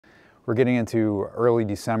We're getting into early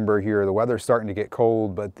December here. The weather's starting to get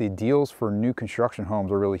cold, but the deals for new construction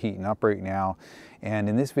homes are really heating up right now. And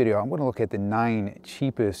in this video, I'm going to look at the 9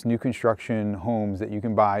 cheapest new construction homes that you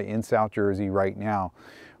can buy in South Jersey right now.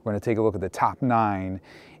 We're going to take a look at the top 9.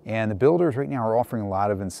 And the builders right now are offering a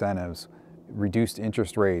lot of incentives, reduced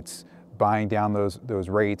interest rates, buying down those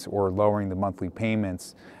rates or lowering the monthly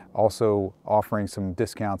payments, also offering some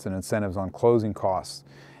discounts and incentives on closing costs.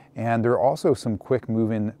 And there are also some quick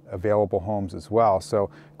move-in available homes as well. So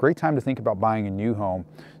great time to think about buying a new home.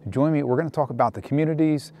 Join me, we're going to talk about the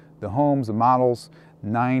communities, the homes, the models,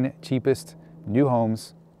 9 cheapest new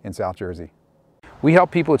homes in South Jersey. We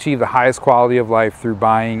help people achieve the highest quality of life through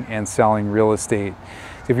buying and selling real estate.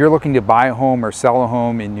 So if you're looking to buy a home or sell a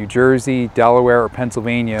home in New Jersey, Delaware, or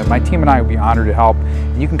Pennsylvania, my team and I would be honored to help.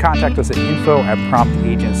 And you can contact us at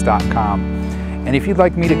info@promptagents.com. And if you'd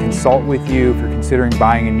like me to consult with you if you're considering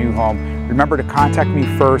buying a new home, remember to contact me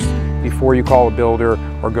first before you call a builder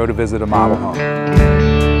or go to visit a model home.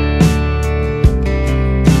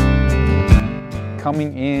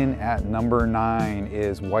 Coming in at number 9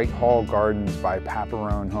 is Whitehall Gardens by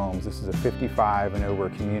Paparone Homes. This is a 55 and over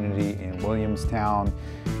community in Williamstown.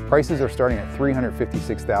 Prices are starting at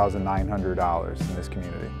 $356,900 in this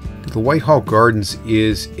community. The Whitehall Gardens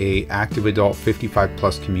is an active adult 55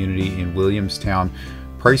 plus community in Williamstown.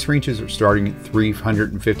 Price ranges are starting at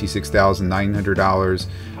 $356,900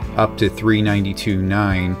 up to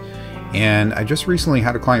 $392,900. And I just recently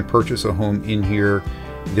had a client purchase a home in here.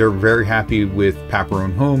 They're very happy with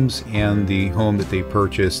Paparone Homes and the home that they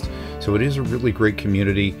purchased. So it is a really great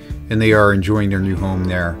community and they are enjoying their new home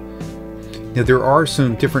there. Now there are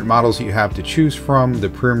some different models that you have to choose from. The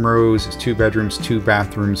Primrose is 2 bedrooms, 2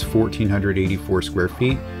 bathrooms, 1,484 square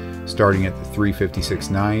feet, starting at the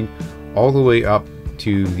 $356,900, all the way up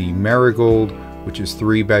to the Marigold, which is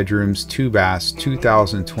 3 bedrooms, 2 baths,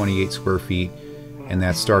 2,028 square feet, and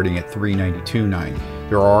that's starting at $392,900.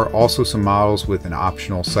 There are also some models with an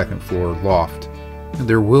optional second floor loft.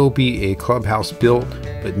 There will be a clubhouse built,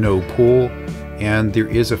 but no pool, and there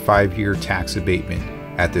is a 5-year tax abatement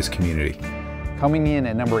at this community. Coming in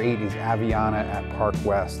at number 8 is Haviland at Park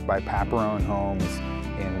West by Paparone Homes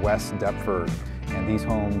in West Deptford. And these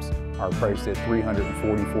homes are priced at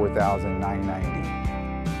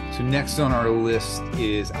 $344,990. So next on our list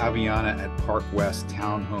is Haviland at Park West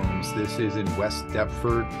Townhomes. This is in West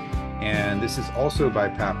Deptford, and this is also by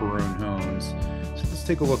Paparone Homes. So let's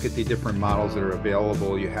take a look at the different models that are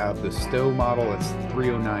available. You have the Stowe model, it's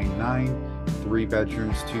 $309,900, 3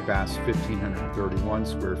 bedrooms, 2 baths, 1,531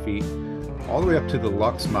 square feet, all the way up to the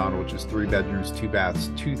Luxe model, which is 3 bedrooms, 2 baths,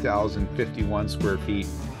 2,051 square feet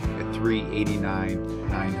at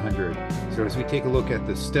 $389,900. So as we take a look at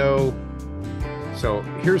the Stowe, so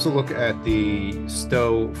here's a look at the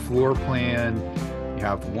Stowe floor plan. You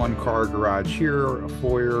have 1-car garage here, a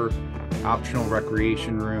foyer, optional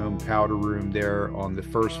recreation room, powder room there on the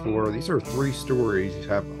first floor. These are 3 stories. You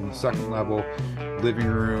have on the second level, living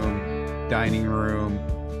room, dining room,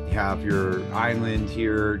 you have your island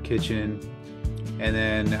here, kitchen, and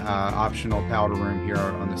then optional powder room here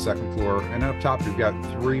on the second floor. And up top you've got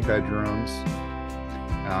 3 bedrooms,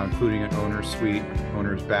 including an owner's suite,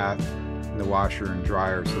 owner's bath, and the washer and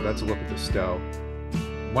dryer. So that's a look at the Stowe.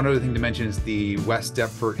 One other thing to mention is the West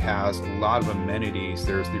Deptford has a lot of amenities.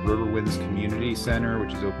 There's the Riverwinds Community Center,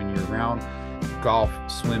 which is open year-round, golf,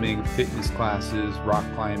 swimming, fitness classes, rock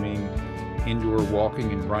climbing, indoor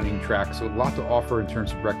walking and running tracks. So a lot to offer in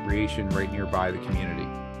terms of recreation right nearby the community.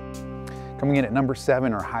 Coming in at number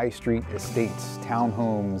 7 are High Street Estates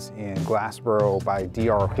Townhomes in Glassboro by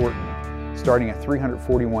DR Horton, starting at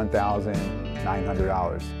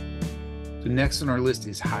 $341,900. So next on our list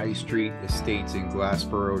is High Street Estates in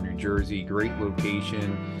Glassboro, New Jersey. Great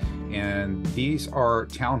location. And these are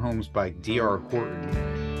townhomes by DR Horton,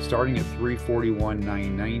 starting at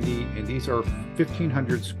 $341,990. And these are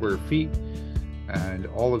 1,500 square feet. And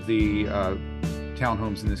all of the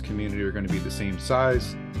townhomes in this community are going to be the same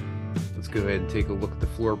size. Let's go ahead and take a look at the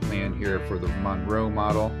floor plan here for the Monroe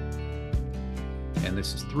model. And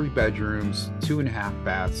this is 3 bedrooms, 2.5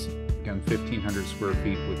 baths, again 1,500 square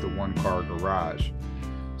feet with the 1-car garage.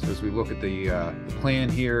 So as we look at the plan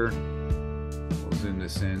here, we'll zoom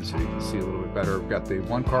this in so you can see a little bit better. We've got the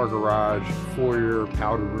 1-car garage, foyer,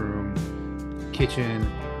 powder room, kitchen,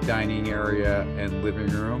 dining area, and living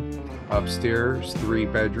room. Upstairs, 3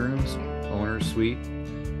 bedrooms, owner's suite,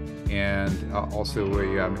 and also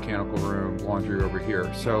a mechanical room, laundry over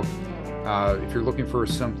here. So if you're looking for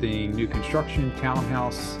something new construction,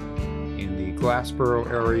 townhouse in the Glassboro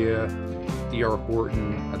area, DR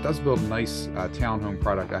Horton does build a nice townhome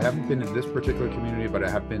product. I haven't been to this particular community, but I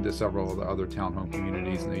have been to several of the other townhome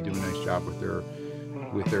communities, and they do a nice job with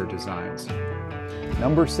their designs.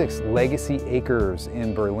 Number 6, Legacy Acres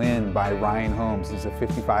in Berlin by Ryan Homes. This is a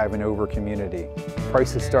 55 and over community.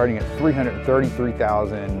 Price is starting at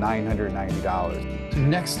 $333,990. So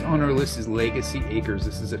next on our list is Legacy Acres.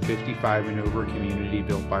 This is a 55 and over community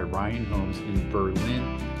built by Ryan Homes in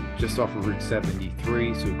Berlin, just off of Route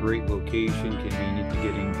 73. So great location, convenient to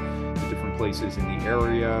getting to different places in the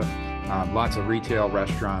area. Lots of retail,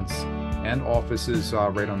 restaurants, and offices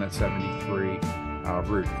right on that 73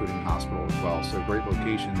 route, including hospital as well. So great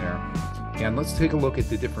location there. And let's take a look at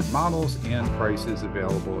the different models and prices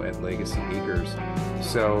available at Legacy Acres.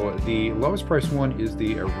 So the lowest price one is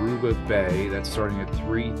the Aruba Bay. That's starting at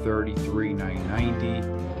 $333,990.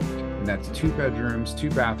 And that's 2 bedrooms, 2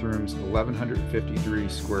 bathrooms, 1,153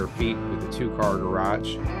 square feet with a 2-car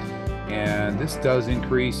garage. And this does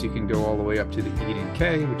increase. You can go all the way up to the Eden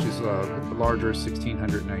K, which is a larger,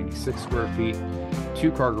 1,696 square feet,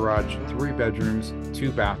 2-car garage, 3 bedrooms,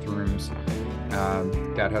 2 bathrooms.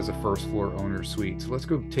 That has a first floor owner suite. So let's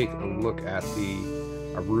go take a look at the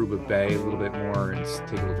Aruba Bay a little bit more and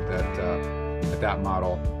take a look at that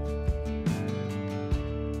model.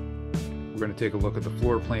 We're going to take a look at the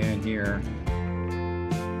floor plan here.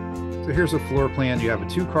 So here's a floor plan. You have a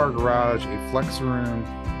 2-car garage, a flex room,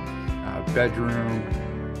 bedroom,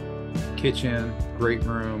 kitchen, great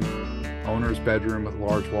room, owner's bedroom with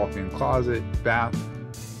large walk-in closet, bath.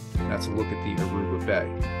 That's a look at the Aruba Bay.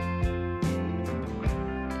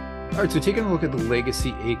 All right, so taking a look at the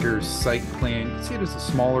Legacy Acres site plan, you can see it is a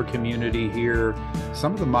smaller community here.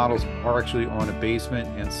 Some of the models are actually on a basement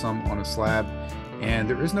and some on a slab. And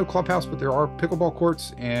there is no clubhouse, but there are pickleball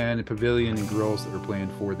courts and a pavilion and grills that are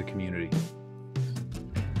planned for the community.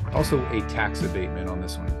 Also a tax abatement on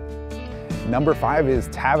this one. Number 5 is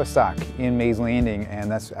Tavistock in Mays Landing, and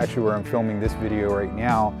that's actually where I'm filming this video right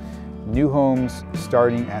now. New homes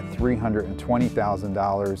starting at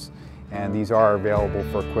 $320,000, and these are available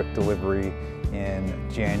for quick delivery in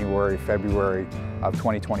January, February of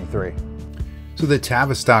 2023. So the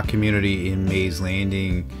Tavistock community in Mays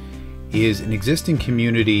Landing is an existing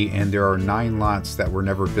community, and there are 9 lots that were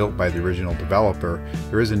never built by the original developer.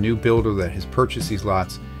 There is a new builder that has purchased these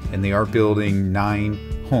lots, and they are building 9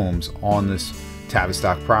 homes on this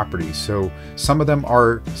Tavistock property. So some of them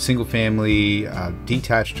are single family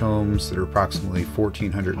detached homes that are approximately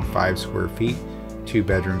 1,405 square feet, 2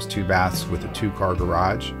 bedrooms, 2 baths with a 2-car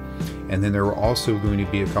garage. And then there are also going to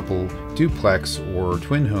be a couple duplex or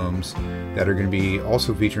twin homes that are going to be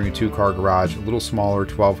also featuring a 2-car garage, a little smaller,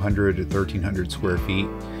 1,200 to 1,300 square feet.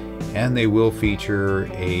 And they will feature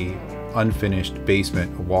a unfinished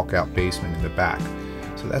basement, a walkout basement in the back.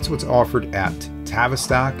 So that's what's offered at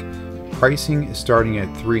Tavistock. Pricing is starting at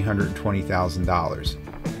 $320,000.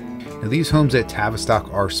 Now these homes at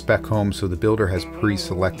Tavistock are spec homes, so the builder has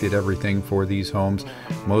pre-selected everything for these homes.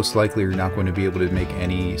 Most likely you're not going to be able to make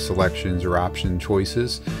any selections or option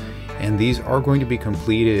choices. And these are going to be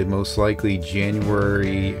completed most likely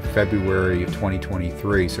January, February of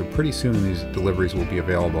 2023. So pretty soon these deliveries will be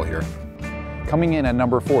available here. Coming in at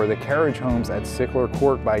number 4, the Carriage Homes at Sickler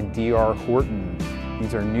Court by DR Horton.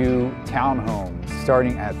 These are new townhomes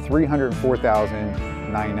starting at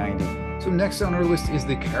 $304,990. So next on our list is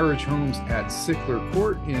the Carriage Homes at Sickler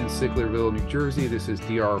Court in Sicklerville, New Jersey. This is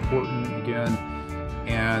DR Horton again.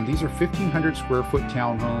 And these are 1,500 square foot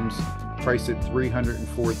townhomes priced at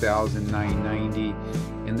 $304,990.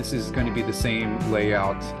 And this is going to be the same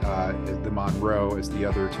layout as the Monroe as the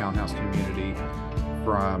other townhouse community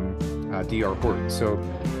from DR Horton. So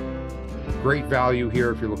great value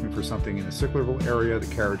here if you're looking for something in the Sicklerville area, the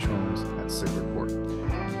Carriage Homes at Sickler Court.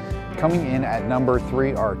 Coming in at number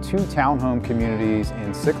 3 are 2 townhome communities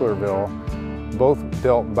in Sicklerville, both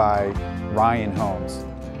built by Ryan Homes.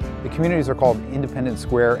 The communities are called Independent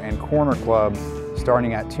Square and Corner Club,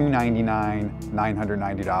 starting at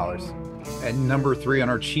 $299,990. At number 3 on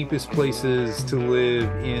our cheapest places to live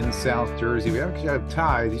in South Jersey, we actually have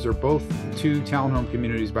Ty. These are both 2 townhome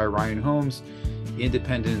communities by Ryan Homes,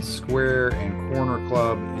 Independence Square and Corner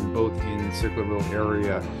Club, and both in the Sicklerville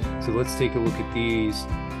area. So let's take a look at these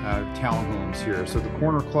townhomes here. So the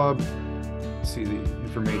Corner Club, see the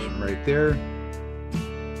information right there.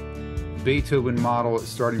 Beethoven model is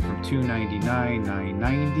starting from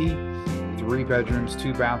 $299,990. 3 bedrooms,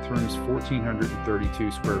 2 bathrooms,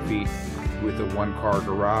 1,432 square feet with a 1-car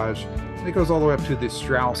garage. And it goes all the way up to the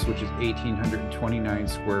Strauss, which is 1,829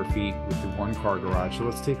 square feet with the 1-car garage. So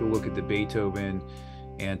let's take a look at the Beethoven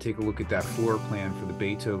and take a look at that floor plan for the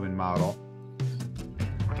Beethoven model.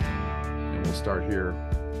 And we'll start here.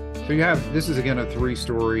 So you have, this is again a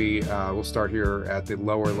 3-story, we'll start here at the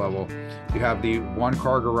lower level. You have the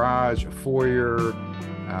 1-car garage, a foyer,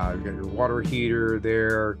 You've got your water heater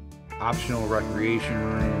there, optional recreation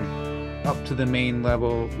room, up to the main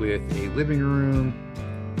level with a living room,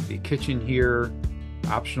 the kitchen here,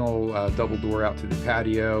 optional double door out to the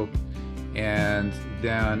patio. And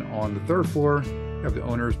then on the third floor, you have the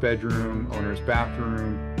owner's bedroom, owner's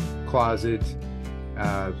bathroom, closet,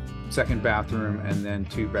 second bathroom, and then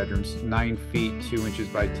 2 bedrooms, 9 feet 2 inches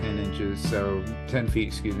by 10 inches, so 10 feet,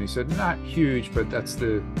 excuse me. So not huge, but that's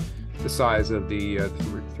the size of the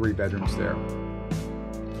 3 bedrooms there.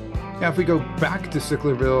 Now, if we go back to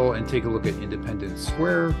Sicklerville and take a look at Independence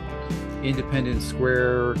Square,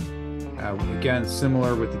 again,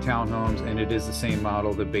 similar with the townhomes, and it is the same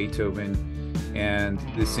model, the Beethoven, and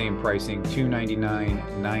the same pricing, $299,000,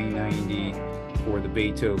 $990 for the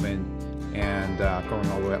Beethoven, and going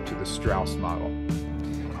all the way up to the Strauss model.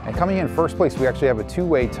 And coming in first place, we actually have a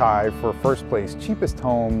two-way tie for first place, cheapest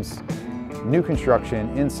homes, new construction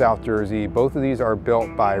in South Jersey. Both of these are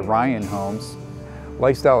built by Ryan Homes.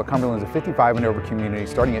 Lifestyle at Cumberland is a 55 and over community,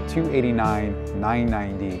 starting at $289,000,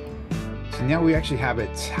 $990. So now we actually have a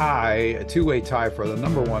tie, a two-way tie for the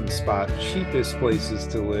 #1 spot, cheapest places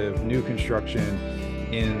to live, new construction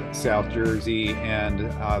in South Jersey.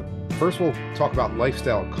 And first we'll talk about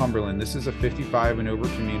Lifestyle at Cumberland. This is a 55 and over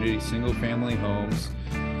community, single family homes.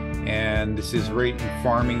 And this is right in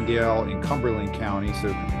Farmingdale in Cumberland County,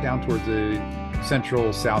 so down towards the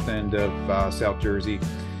central south end of South Jersey.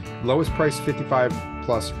 Lowest price 55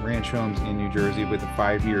 plus ranch homes in New Jersey with a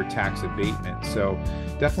 5-year tax abatement. So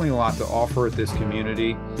definitely a lot to offer at this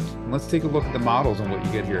community. And let's take a look at the models and what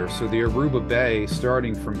you get here. So the Aruba Bay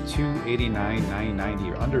starting from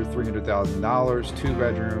 $289,990, under $300,000, 2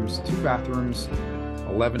 bedrooms, 2 bathrooms,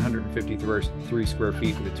 1,153 square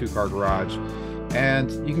feet with a 2-car garage.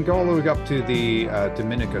 And you can go all the way up to the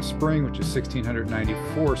Dominica Spring, which is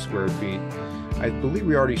 1,694 square feet. I believe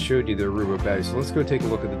we already showed you the Aruba Bay, so let's go take a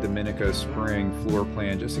look at the Dominica Spring floor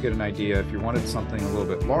plan just to get an idea. If you wanted something a little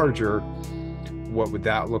bit larger, what would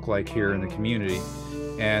that look like here in the community?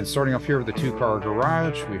 And starting off here with the 2-car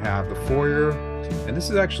garage, we have the foyer, and this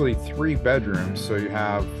is actually 3 bedrooms. So you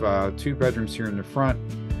have 2 bedrooms here in the front,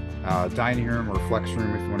 dining room or flex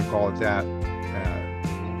room if you want to call it that,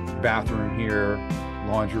 bathroom here,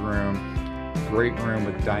 laundry room, great room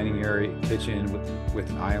with dining area, kitchen with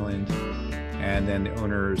an island, and then the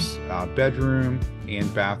owner's bedroom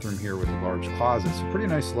and bathroom here with a large closet. So pretty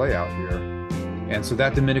nice layout here. And so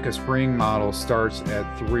that Dominica Spring model starts at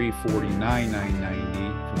 $349,990 if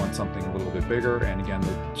you want something a little bit bigger. And again,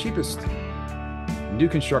 the cheapest new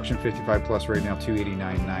construction 55 plus right now,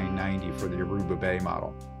 $289,990 for the Aruba Bay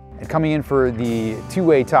model. And coming in for the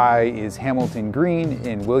two-way tie is Hamilton Green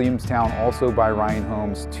in Williamstown, also by Ryan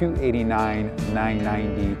Homes,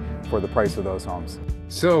 $289,990 for the price of those homes.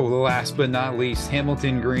 So last but not least,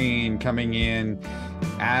 Hamilton Green coming in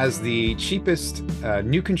as the cheapest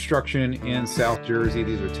new construction in South Jersey.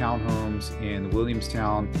 These are townhomes in the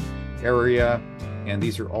Williamstown area, and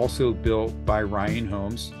these are also built by Ryan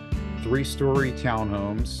Homes, 3-story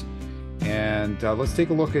townhomes. And let's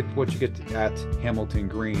take a look at what you get at Hamilton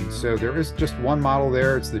Green. So there is just one model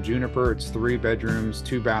there. It's the Juniper. It's 3 bedrooms,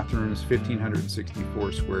 2 bathrooms,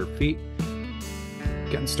 1,564 square feet.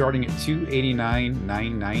 Again, starting at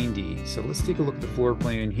 $289,990. So let's take a look at the floor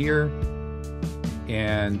plan here.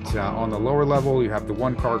 And on the lower level, you have the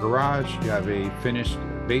 1-car garage. You have a finished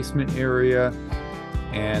basement area,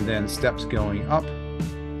 and then steps going up.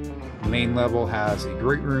 The main level has a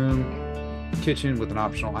great room, kitchen with an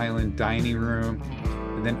optional island, dining room,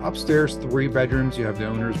 and then upstairs 3 bedrooms. You have the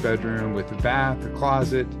owner's bedroom with a bath, a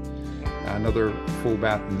closet, another full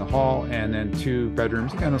bath in the hall, and then 2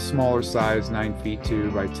 bedrooms, kind of smaller size, 9 feet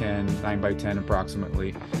 2 by 10, 9 by 10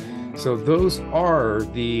 approximately. So those are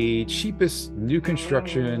the cheapest new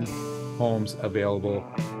construction homes available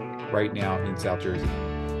right now in South Jersey.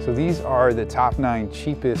 So these are the top 9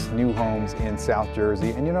 cheapest new homes in South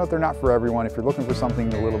Jersey. And you know, they're not for everyone. If you're looking for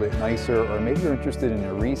something a little bit nicer, or maybe you're interested in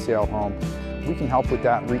a resale home, we can help with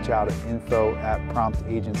that. Reach out at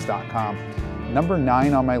info@promptagents.com. Number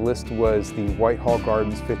 9 on my list was the Whitehall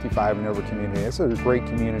Gardens 55 and over community. This is a great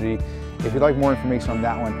community. If you'd like more information on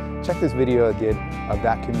that one, check this video I did of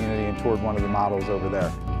that community and toured one of the models over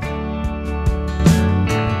there.